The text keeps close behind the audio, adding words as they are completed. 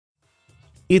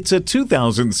It's a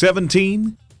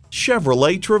 2017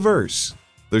 Chevrolet Traverse.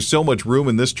 There's so much room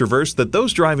in this Traverse that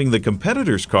those driving the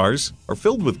competitors' cars are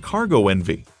filled with cargo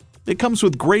envy. It comes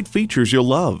with great features you'll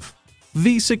love: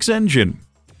 V6 engine,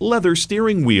 leather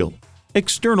steering wheel,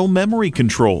 external memory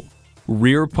control,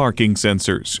 rear parking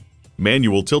sensors,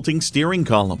 manual tilting steering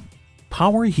column,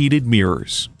 power heated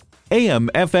mirrors,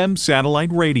 AM/FM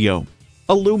satellite radio,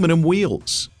 aluminum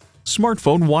wheels,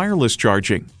 smartphone wireless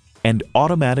charging, and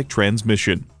automatic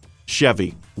transmission.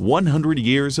 Chevy, 100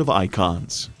 years of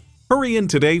icons. Hurry in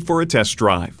today for a test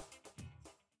drive.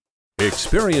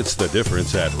 Experience the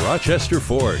difference at Rochester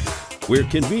Ford. We're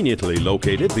conveniently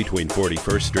located between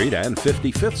 41st Street and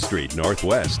 55th Street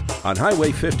Northwest on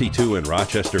Highway 52 in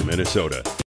Rochester, Minnesota.